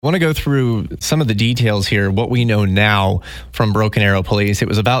I want to go through some of the details here, what we know now from Broken Arrow Police. It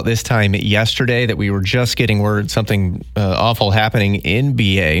was about this time yesterday that we were just getting word something awful happening in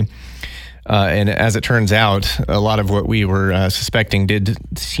BA. And as it turns out, a lot of what we were suspecting did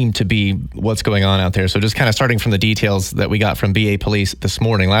seem to be what's going on out there. So just kind of starting from the details that we got from BA Police this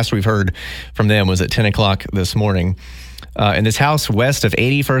morning. Last we've heard from them was at 10 o'clock this morning. In this house west of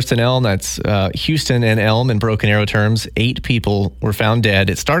 81st and Elm, that's Houston and Elm in Broken Arrow terms, 8 people were found dead.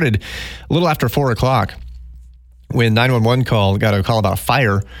 It started a little after 4 o'clock when 911 got a call about a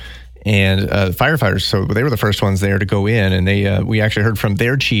fire, and firefighters, so they were the first ones there to go in, and we actually heard from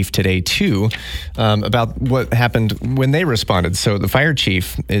their chief today, too, about what happened when they responded. So the fire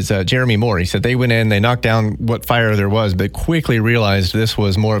chief is Jeremy Moore. He said they went in, they knocked down what fire there was, but quickly realized this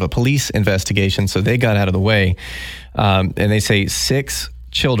was more of a police investigation, so they got out of the way. And they say 6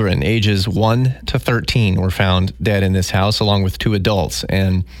 children, ages 1 to 13, were found dead in this house, along with 2 adults.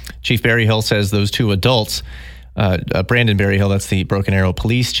 And Chief Berryhill says those 2 adults, Brandon Berryhill, that's the Broken Arrow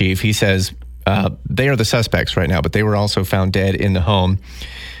police chief, he says they are the suspects right now, but they were also found dead in the home.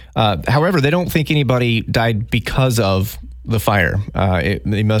 However, they don't think anybody died because of the fire.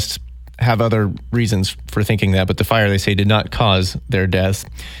 They must have other reasons for thinking that, but the fire, they say, did not cause their deaths.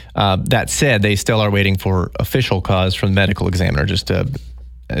 That said, they still are waiting for official cause from the medical examiner, just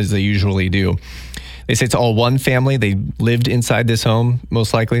as they usually do. They say it's all one family. They lived inside this home,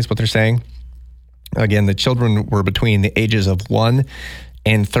 most likely, is what they're saying. Again, the children were between the ages of 1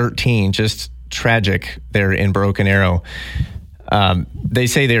 and 13. Just tragic there in Broken Arrow. They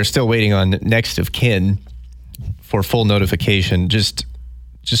say they're still waiting on next of kin for full notification. Just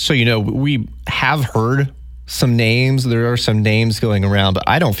so you know, we have heard some names. There are some names going around, but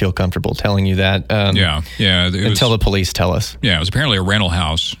I don't feel comfortable telling you that until the police tell us. Yeah, it was apparently a rental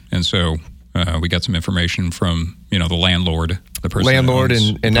house, and so we got some information from the landlord, the person. Landlord,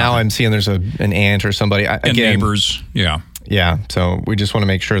 and now I'm seeing there's an aunt or somebody. And neighbors, yeah. Yeah, so we just want to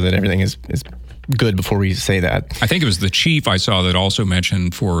make sure that everything is good before we say that. I think it was the chief I saw that also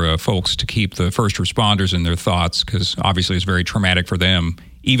mentioned for folks to keep the first responders in their thoughts, because obviously it's very traumatic for them.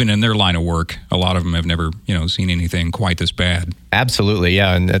 Even in their line of work, a lot of them have never, seen anything quite this bad. Absolutely,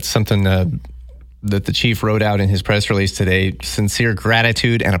 yeah, and that's something that the chief wrote out in his press release today. Sincere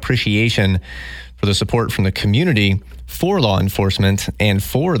gratitude and appreciation for the support from the community for law enforcement and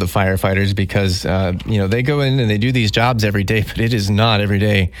for the firefighters, because, they go in and they do these jobs every day, but it is not every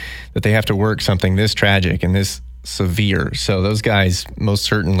day that they have to work something this tragic and this severe. So those guys most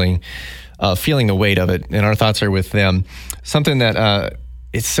certainly feeling the weight of it, and our thoughts are with them. Something that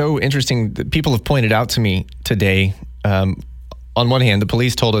it's so interesting that people have pointed out to me today. On one hand, the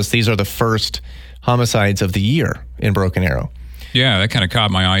police told us these are the first homicides of the year in Broken Arrow. Yeah, that kind of caught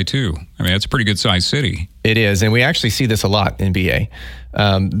my eye, too. I mean, it's a pretty good-sized city. It is, and we actually see this a lot in BA.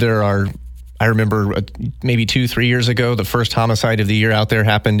 I remember maybe 2-3 years ago, the first homicide of the year out there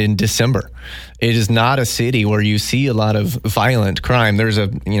happened in December. It is not a city where you see a lot of violent crime. There's a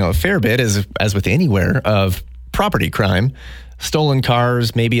fair bit, as with anywhere, of property crime. Stolen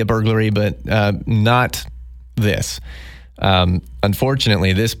cars, maybe a burglary, but not this.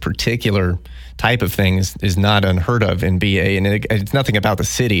 Unfortunately, this particular type of thing is not unheard of in BA, and it's nothing about the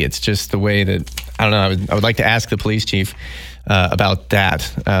city. It's just the way that, I don't know, I would like to ask the police chief about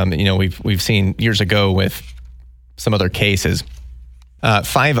that. We've seen years ago with some other cases.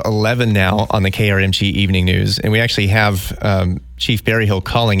 5:11 now on the KRMG Evening News, and we actually have Chief Berryhill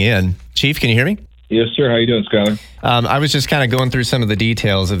calling in. Chief, can you hear me? Yes, sir. How you doing, Skyler? I was just kind of going through some of the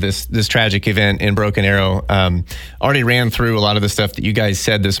details of this tragic event in Broken Arrow. Already ran through a lot of the stuff that you guys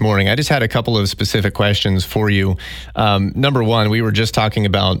said this morning. I just had a couple of specific questions for you. Number one, we were just talking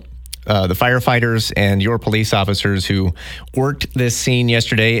about the firefighters and your police officers who worked this scene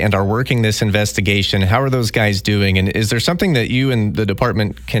yesterday and are working this investigation. How are those guys doing? And is there something that you and the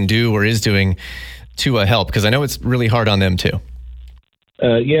department can do or is doing to help? Because I know it's really hard on them, too.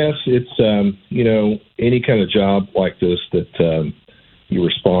 Yes, it's, any kind of job like this that you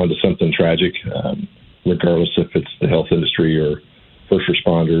respond to something tragic, regardless if it's the health industry or first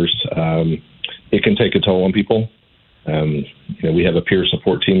responders, it can take a toll on people. We have a peer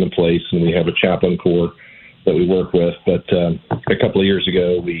support team in place, and we have a chaplain corps that we work with. But a couple of years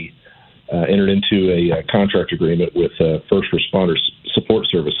ago, we entered into a contract agreement with First Responders Support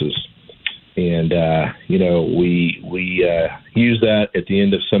Services. And, we used that at the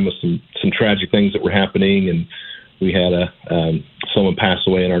end of some tragic things that were happening. And we had someone pass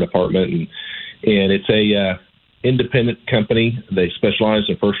away in our department. And it's a independent company. They specialize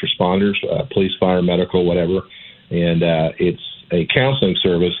in first responders, police, fire, medical, whatever. And it's a counseling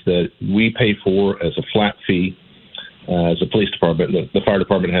service that we pay for as a flat fee. as a police department. The fire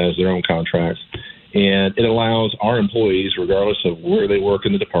department has their own contracts. And it allows our employees, regardless of where they work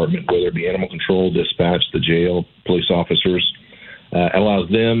in the department, whether it be animal control, dispatch, the jail, police officers, it allows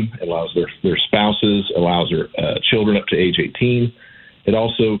them, it allows their spouses, allows their children up to age 18. It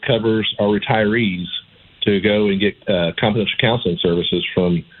also covers our retirees to go and get confidential counseling services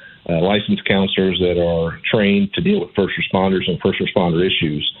from licensed counselors that are trained to deal with first responders and first responder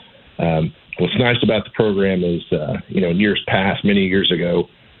issues. What's nice about the program is, in years past, many years ago,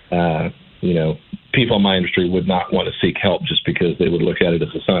 people in my industry would not want to seek help just because they would look at it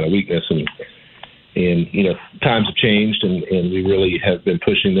as a sign of weakness. And times have changed, and we really have been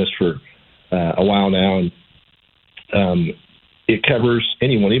pushing this for a while now. And it covers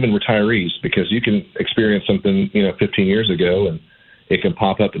anyone, even retirees, because you can experience something, 15 years ago, and it can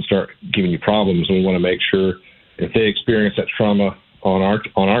pop up and start giving you problems. And we want to make sure if they experience that trauma on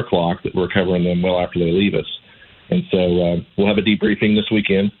our clock, that we're covering them well after they leave us. And so we'll have a debriefing this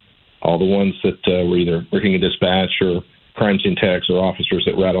weekend. All the ones that were either working in dispatch or crime scene techs or officers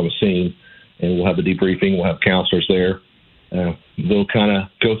that were out on the scene, and we'll have a debriefing. We'll have counselors there. They'll kind of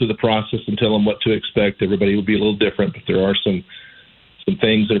go through the process and tell them what to expect. Everybody will be a little different, but there are some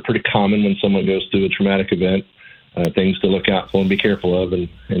things that are pretty common when someone goes through a traumatic event, things to look out for and be careful of, and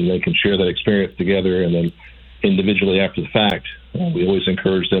they can share that experience together. And then individually after the fact, we always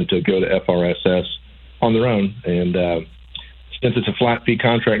encourage them to go to FRSS on their own. And since it's a flat fee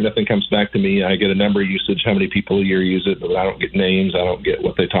contract, nothing comes back to me. I get a number of usage, how many people a year use it, but I don't get names. I don't get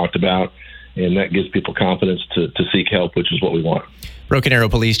what they talked about. And that gives people confidence to seek help, which is what we want. Broken Arrow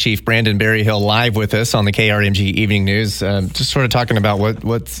Police Chief Brandon Berryhill live with us on the KRMG Evening News, just sort of talking about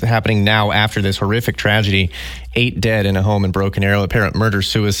what's happening now after this horrific tragedy. 8 dead in a home in Broken Arrow, apparent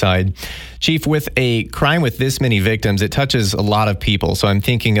murder-suicide. Chief, with a crime with this many victims, it touches a lot of people. So I'm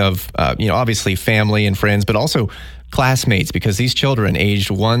thinking of, obviously family and friends, but also classmates, because these children aged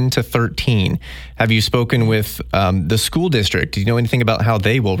 1 to 13. Have you spoken with the school district? Do you know anything about how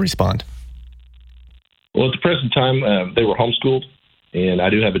they will respond? Well, at the present time, they were homeschooled, and I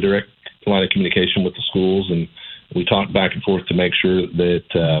do have a direct line of communication with the schools, and we talk back and forth to make sure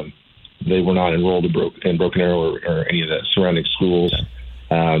that they were not enrolled in Broken Arrow or any of the surrounding schools.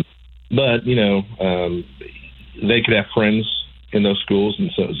 Okay. But they could have friends in those schools, and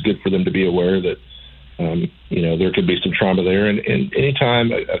so it's good for them to be aware that, there could be some trauma there. And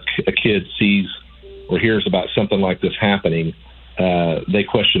anytime a kid sees or hears about something like this happening, they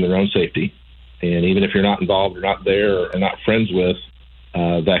question their own safety. And even if you're not involved or not there or not friends with,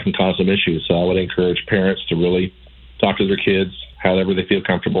 that can cause some issues. So I would encourage parents to really talk to their kids however they feel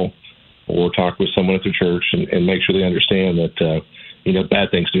comfortable, or talk with someone at their church and make sure they understand that,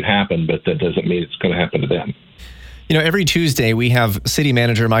 bad things do happen, but that doesn't mean it's going to happen to them. Every Tuesday we have City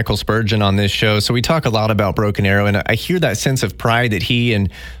Manager Michael Spurgeon on this show, so we talk a lot about Broken Arrow, and I hear that sense of pride that he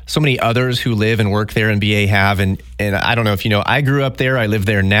and so many others who live and work there in BA have, and I don't know if I grew up there, I live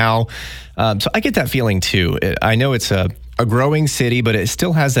there now, so I get that feeling too. I know it's a growing city, but it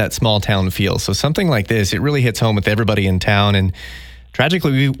still has that small town feel, so something like this, it really hits home with everybody in town, and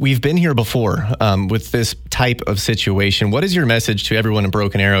tragically, we've been here before with this type of situation. What is your message to everyone in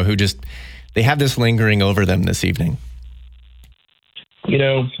Broken Arrow who they have this lingering over them this evening?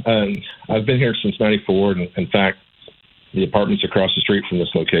 I've been here since '94. And in fact, the apartments across the street from this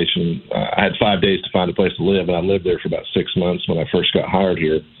location, I had 5 days to find a place to live, and I lived there for about 6 months when I first got hired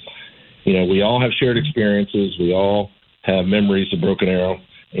here. We all have shared experiences. We all have memories of Broken Arrow.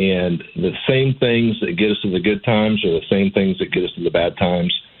 And the same things that get us to the good times are the same things that get us to the bad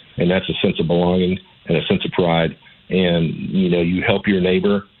times. And that's a sense of belonging and a sense of pride. And, you help your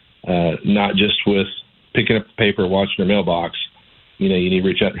neighbor, not just with picking up the paper, watching their mailbox. You need to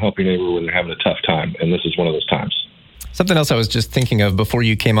reach out and help your neighbor when they're having a tough time. And this is one of those times. Something else I was just thinking of before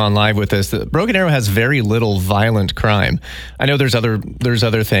you came on live with us, that Broken Arrow has very little violent crime. I know there's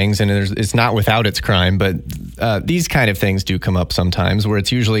other things, and it's not without its crime, but these kind of things do come up sometimes, where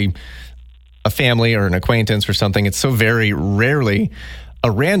it's usually a family or an acquaintance or something. It's so very rarely a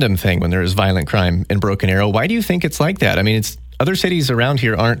random thing when there is violent crime in Broken Arrow. Why do you think it's like that? I mean, other cities around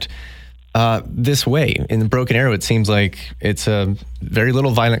here aren't this way. In Broken Arrow, it seems like it's a very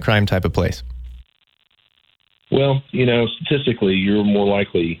little violent crime type of place. Well, statistically, you're more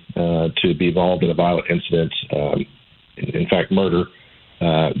likely to be involved in a violent incident, in fact, murder,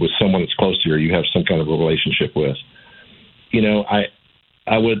 with someone that's close to you or you have some kind of a relationship with.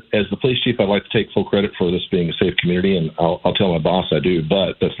 I would, as the police chief, I'd like to take full credit for this being a safe community, and I'll tell my boss I do,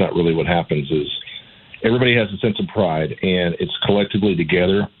 but that's not really what happens. Is everybody has a sense of pride, and it's collectively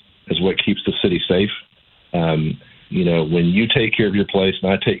together is what keeps the city safe. When you take care of your place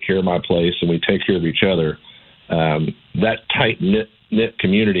and I take care of my place and we take care of each other, that tight-knit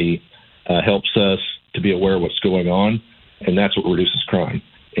community helps us to be aware of what's going on, and that's what reduces crime.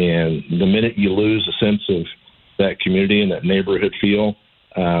 And the minute you lose a sense of that community and that neighborhood feel,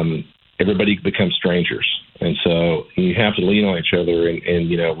 everybody becomes strangers. And so you have to lean on each other, and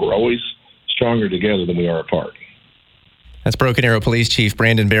we're always stronger together than we are apart. That's Broken Arrow Police Chief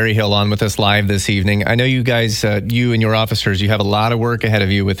Brandon Berryhill on with us live this evening. I know you guys, you and your officers, you have a lot of work ahead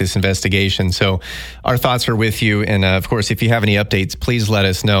of you with this investigation. So our thoughts are with you. And of course, if you have any updates, please let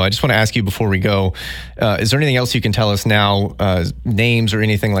us know. I just want to ask you before we go, is there anything else you can tell us now, names or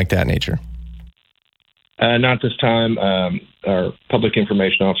anything like that nature? Not this time. Our public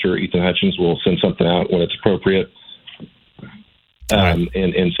information officer, Ethan Hutchins, will send something out when it's appropriate and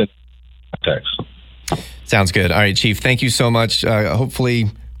send text. Sounds good. All right, Chief, thank you so much. Hopefully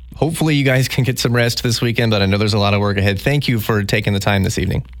you guys can get some rest this weekend, but I know there's a lot of work ahead. Thank you for taking the time this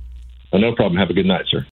evening. No problem. Have a good night, sir.